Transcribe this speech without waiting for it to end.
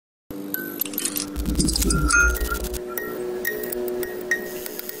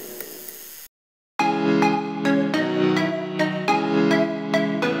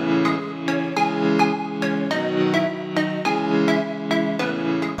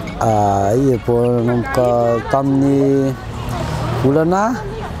Nanomboka tamin'ny volana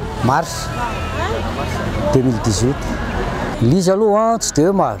mars 2018. Liza aloha tsy dia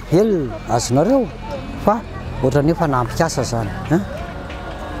hoe mahavelo azonareo fa ohatrany efa nampikasa zany.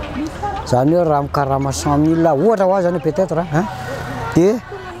 Zany hoe raha mikarama 100 000 ohatra ho azy zany peut-être dia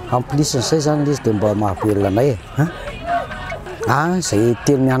amplisin'izay zany izy dia mba mahavelona anay zay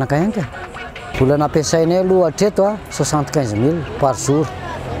telo mianaka ihany ka. Volana ampiasainay aloha hatreto 75 000 par jour.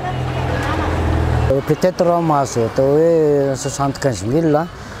 Peut-être mahazo atao hoe 75 000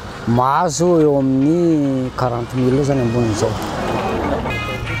 mahazo eo amin'ny 40 000 zany ambonin'izao.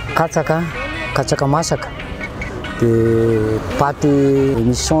 Katsaka masaka dia paty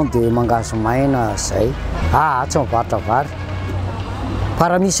émission dia mangahazo maina zay. Tsy mivarotra vary.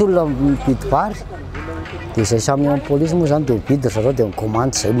 Para misy olona mividy vary dia zay samy amin'ny police moa zany dia mividy zareo dia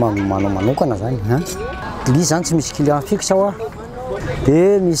mikomandy zay manao manokana zany. Li zany tsy misy client fixe aho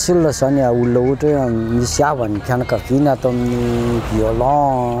dia misy olona zany olona ohatra hoe misy havany mpianakaviana atao amin'ny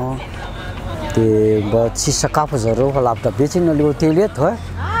violon dia mba tsisy sakafo zareo fa lavitra be tsiny le hôtely eto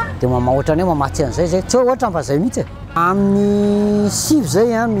dia ohatrany hoe mamatsy an'izay zay tsy ohatra fa zay mihitsy amin'ny sivy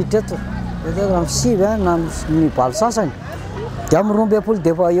zay midreto amin'ny sivy na mibaly sasany dia amin'ny 12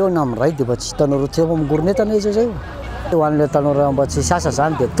 dia efa eo na amin'ny ray dia efa tsy hitanareo tsy efa migoronetana izy zay ho an'ilay tanora mba tsy sasa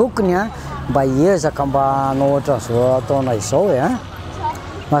zany dia tokony mba hiezaka mba hanao ohatran'izao ataona izao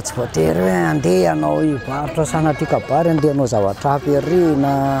fa tsy voatery hoe andeha hanao hivarotra sanatria kabary andeha hanao zavatra hafa ery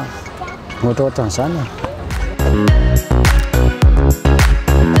na ohatraohatran'izany.